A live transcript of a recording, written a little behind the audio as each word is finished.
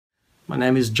My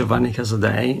name is Giovanni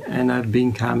Casadei, and I've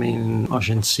been coming in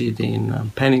Ocean City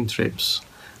in painting trips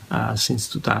since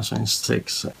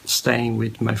 2006, staying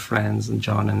with my friends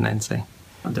John and Nancy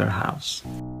at their house.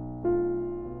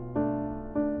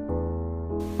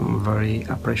 I'm very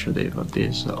appreciative of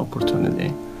this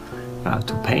opportunity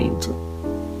to paint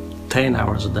 10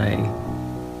 hours a day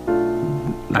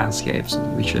landscapes,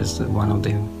 which is one of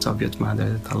the subject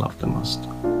matter that I love the most.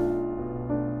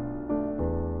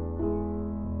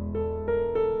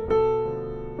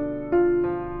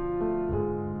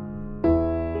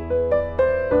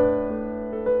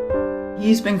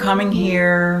 He's been coming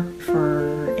here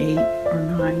for 8 or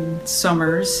 9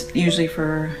 summers, usually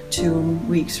for 2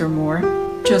 weeks or more.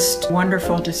 Just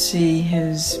wonderful to see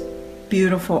his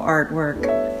beautiful artwork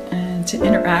and to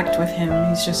interact with him.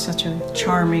 He's just such a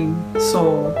charming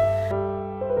soul.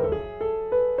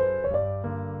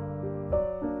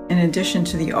 In addition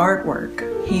to the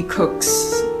artwork, he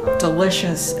cooks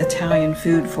delicious Italian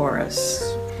food for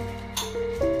us.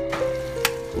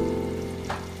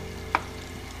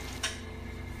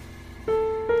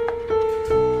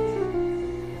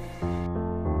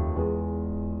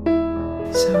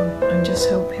 So I just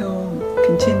hope he'll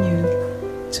continue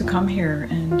to come here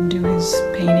and do his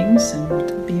paintings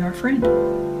and be our friend.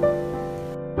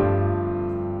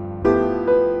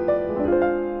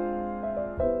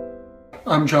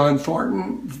 I'm John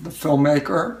Thornton, the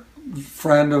filmmaker,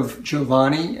 friend of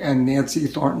Giovanni and Nancy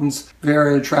Thornton's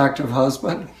very attractive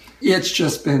husband. It's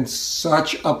just been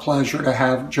such a pleasure to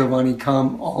have Giovanni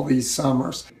come all these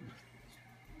summers.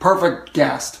 Perfect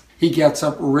guest. He gets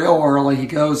up real early, he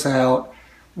goes out,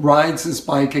 rides his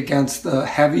bike against the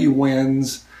heavy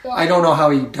winds. I don't know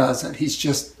how he does it. He's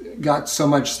just got so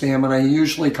much stamina. He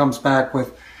usually comes back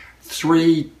with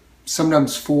 3,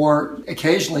 sometimes 4,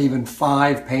 occasionally even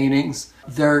 5 paintings.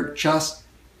 They're just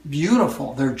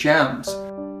beautiful. They're gems.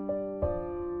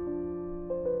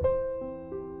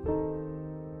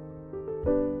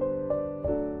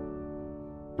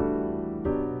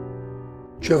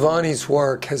 Giovanni's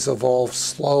work has evolved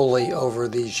slowly over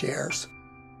these years.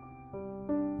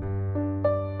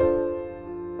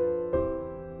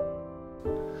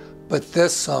 But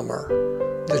this summer,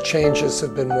 the changes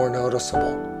have been more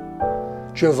noticeable.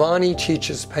 Giovanni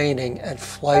teaches painting at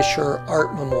Fleisher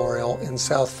Art Memorial in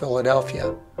South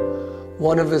Philadelphia.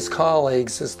 One of his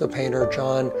colleagues is the painter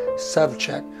John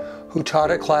Sevcik, who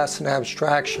taught a class in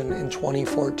abstraction in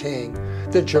 2014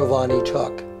 that Giovanni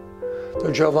took.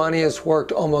 Though Giovanni has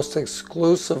worked almost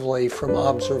exclusively from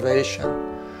observation,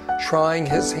 trying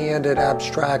his hand at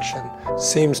abstraction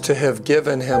seems to have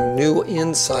given him new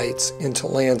insights into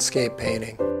landscape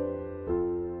painting.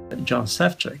 John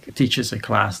Sevcik teaches a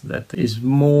class that is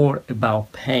more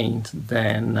about paint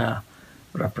than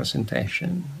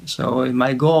representation. So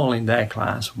my goal in that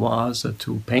class was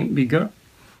to paint bigger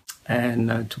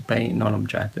and to paint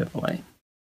non-objectively.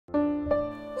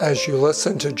 As you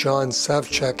listen to John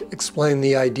Sevcik explain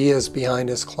the ideas behind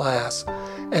his class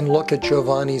and look at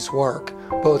Giovanni's work,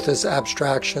 both his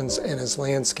abstractions and his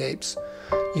landscapes,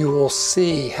 you will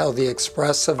see how the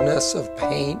expressiveness of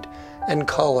paint and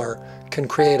color can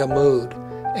create a mood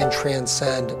and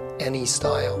transcend any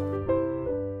style.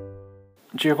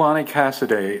 Giovanni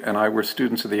Casadei and I were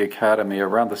students of the Academy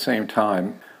around the same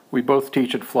time. We both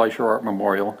teach at Fleisher Art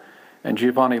Memorial, and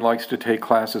Giovanni likes to take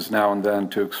classes now and then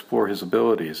to explore his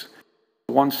abilities.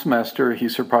 One semester, he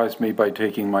surprised me by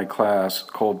taking my class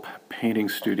called Painting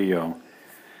Studio.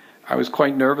 I was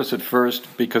quite nervous at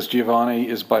first because Giovanni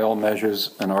is by all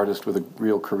measures an artist with a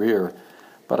real career,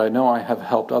 but I know I have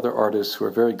helped other artists who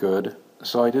are very good,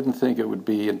 so I didn't think it would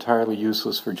be entirely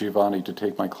useless for Giovanni to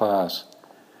take my class.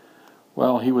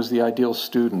 Well, he was the ideal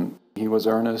student. He was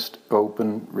earnest,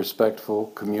 open, respectful,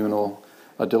 communal,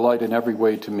 a delight in every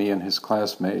way to me and his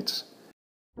classmates.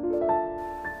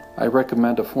 I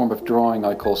recommend a form of drawing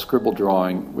I call scribble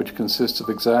drawing, which consists of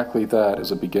exactly that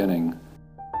as a beginning.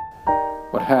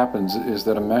 What happens is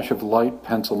that a mesh of light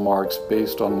pencil marks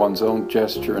based on one's own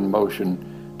gesture and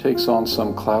motion takes on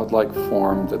some cloud-like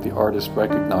form that the artist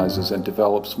recognizes and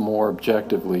develops more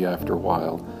objectively after a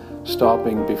while,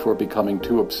 stopping before becoming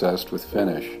too obsessed with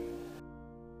finish.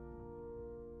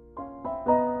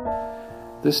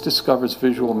 This discovers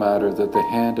visual matter that the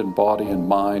hand and body and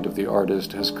mind of the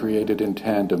artist has created in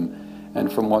tandem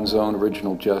and from one's own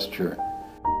original gesture.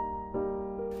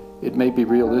 It may be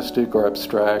realistic or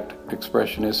abstract,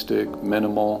 expressionistic,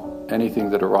 minimal,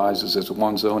 anything that arises as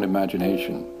one's own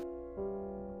imagination.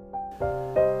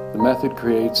 The method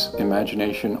creates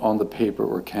imagination on the paper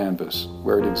or canvas,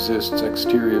 where it exists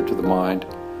exterior to the mind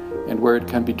and where it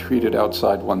can be treated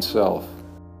outside oneself.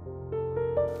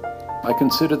 I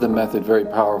consider the method very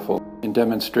powerful. In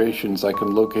demonstrations, I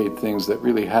can locate things that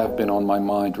really have been on my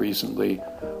mind recently,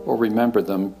 or remember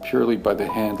them purely by the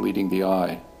hand leading the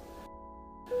eye.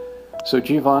 So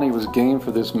Giovanni was game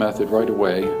for this method right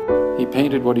away. He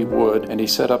painted what he would, and he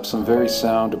set up some very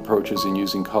sound approaches in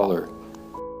using color.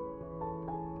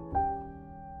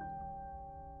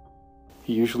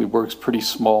 He usually works pretty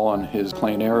small on his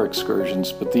plein air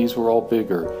excursions, but these were all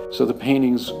bigger. So the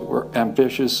paintings were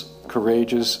ambitious,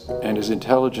 courageous, and his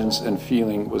intelligence and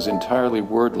feeling was entirely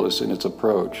wordless in its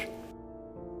approach.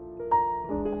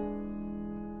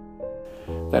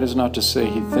 That is not to say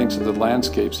he thinks of the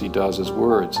landscapes he does as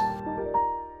words,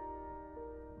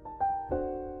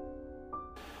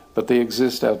 but they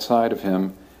exist outside of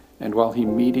him, and while he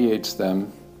mediates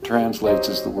them, translates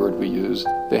is the word we use,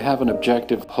 they have an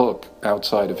objective hook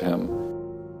outside of him.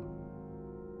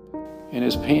 In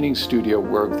his painting studio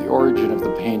work, the origin of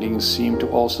the paintings seemed to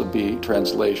also be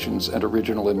translations and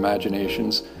original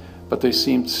imaginations, but they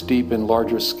seemed steep in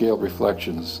larger scale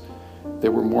reflections. They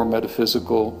were more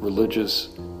metaphysical, religious,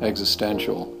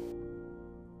 existential.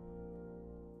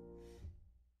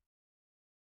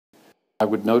 I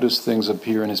would notice things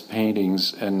appear in his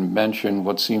paintings and mention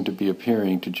what seemed to be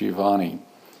appearing to Giovanni.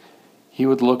 He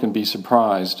would look and be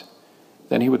surprised.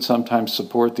 Then he would sometimes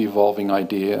support the evolving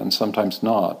idea and sometimes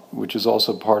not, which is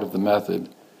also part of the method.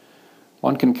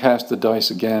 One can cast the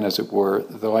dice again, as it were,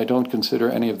 though I don't consider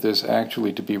any of this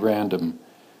actually to be random.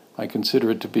 I consider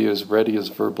it to be as ready as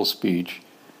verbal speech,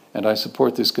 and I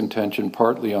support this contention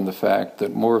partly on the fact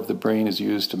that more of the brain is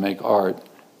used to make art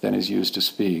than is used to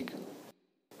speak.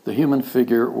 The human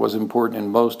figure was important in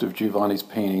most of Giovanni's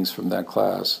paintings from that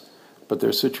class, but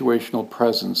their situational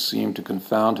presence seemed to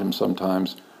confound him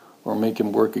sometimes or make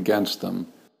him work against them.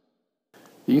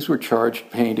 These were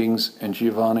charged paintings, and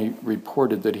Giovanni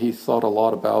reported that he thought a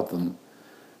lot about them.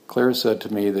 Claire said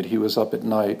to me that he was up at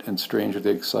night and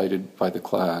strangely excited by the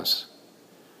class.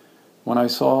 When I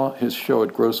saw his show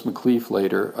at Gross McLeaf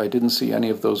later, I didn't see any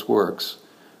of those works,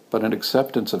 but an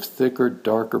acceptance of thicker,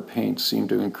 darker paint seemed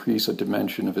to increase a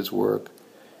dimension of his work.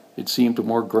 It seemed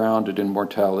more grounded in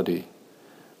mortality.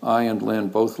 I and Lynn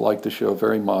both liked the show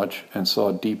very much and saw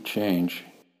a deep change.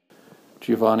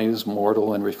 Giovanni is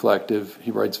mortal and reflective.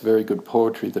 He writes very good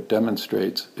poetry that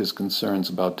demonstrates his concerns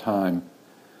about time.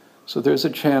 So there's a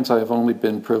chance I have only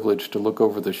been privileged to look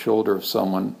over the shoulder of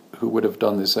someone who would have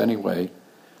done this anyway,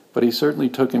 but he certainly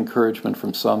took encouragement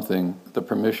from something, the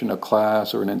permission a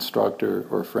class or an instructor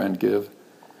or a friend give.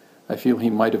 I feel he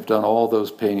might have done all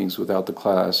those paintings without the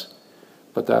class,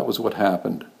 but that was what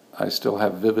happened. I still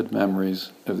have vivid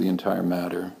memories of the entire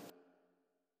matter.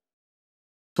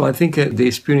 So I think the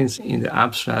experience in the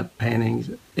abstract paintings,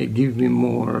 it gives me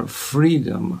more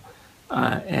freedom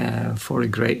for a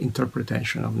great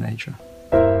interpretation of nature.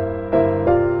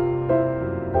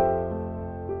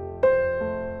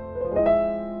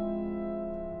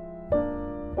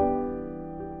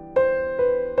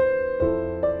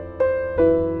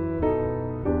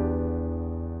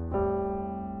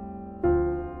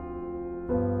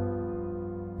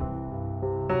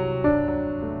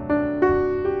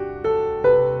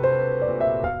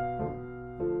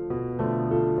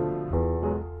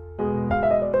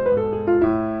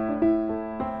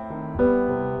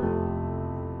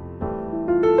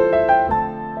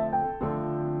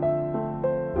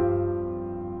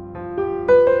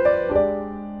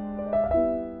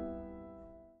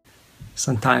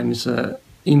 Sometimes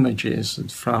images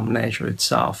from nature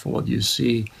itself, what you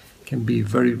see, can be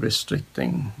very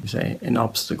restricting, say, an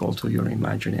obstacle to your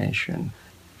imagination.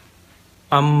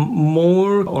 I'm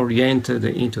more oriented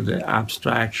into the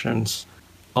abstractions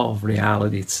of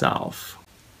reality itself.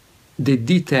 The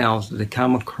details that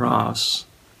come across,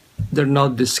 they're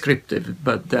not descriptive,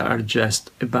 but they are just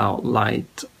about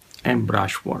light and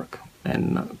brushwork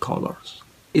and colors.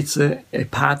 It's a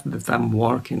path that I'm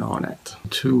working on it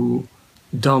to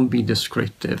don't be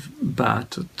descriptive,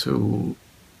 but to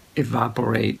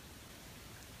evaporate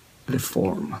the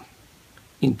form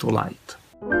into light.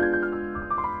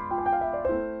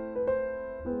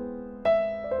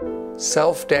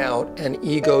 Self-doubt and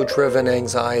ego-driven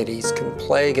anxieties can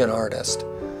plague an artist,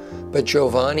 but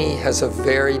Giovanni has a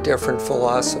very different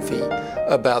philosophy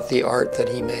about the art that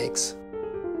he makes.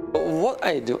 What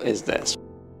I do is this.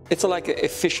 It's like a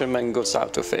fisherman goes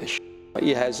out to fish.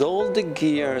 He has all the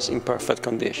gears in perfect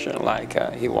condition, like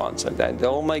he wants it. That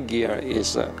all my gear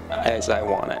is as I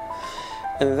want it.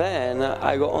 And then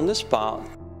I go on the spot.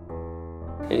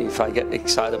 If I get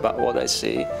excited about what I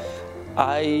see,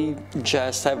 I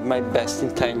just have my best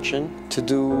intention to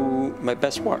do my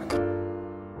best work.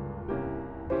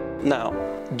 Now,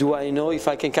 do I know if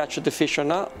I can catch the fish or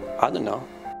not? I don't know.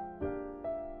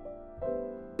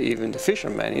 Even the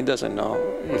fisherman, he doesn't know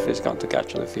if he's going to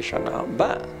catch the fish or not.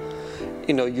 But,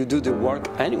 you do the work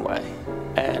anyway,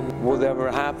 and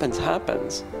whatever happens,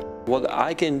 happens. What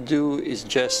I can do is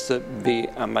just be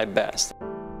at my best.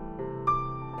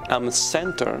 I'm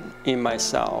centered in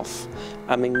myself.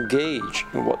 I'm engaged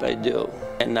in what I do,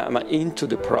 and I'm into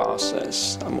the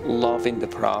process. I'm loving the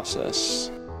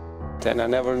process. And I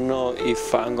never know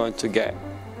if I'm going to get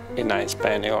a nice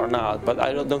painting or not, but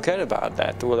I don't care about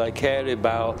that. What I care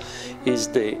about is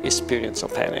the experience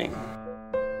of painting.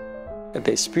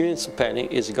 The experience of painting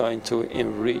is going to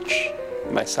enrich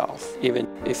myself, even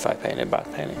if I paint a bad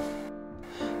painting.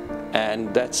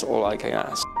 And that's all I can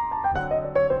ask.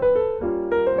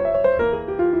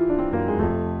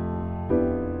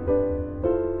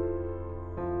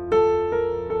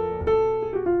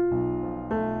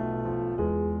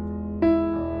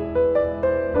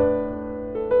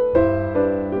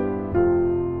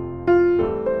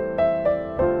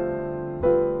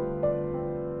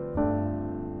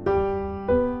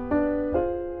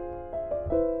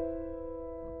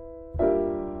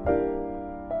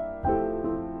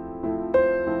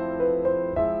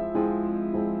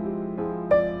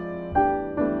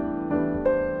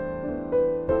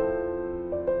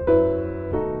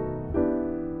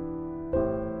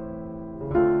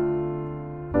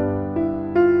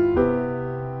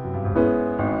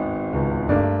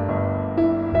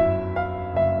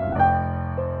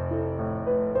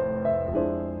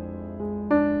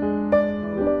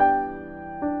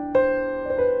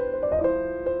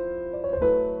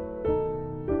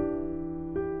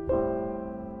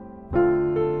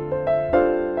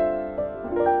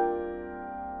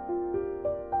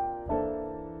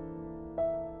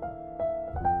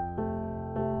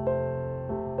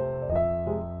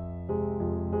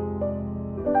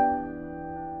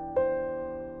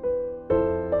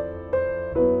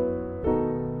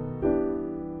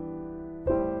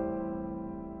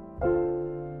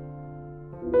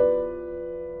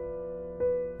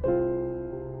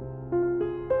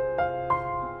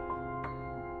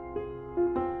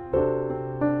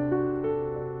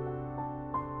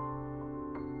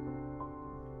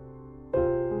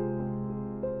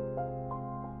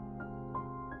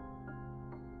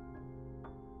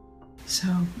 So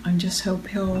I just hope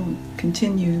he'll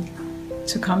continue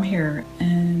to come here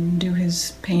and do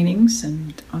his paintings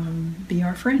and be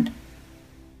our friend.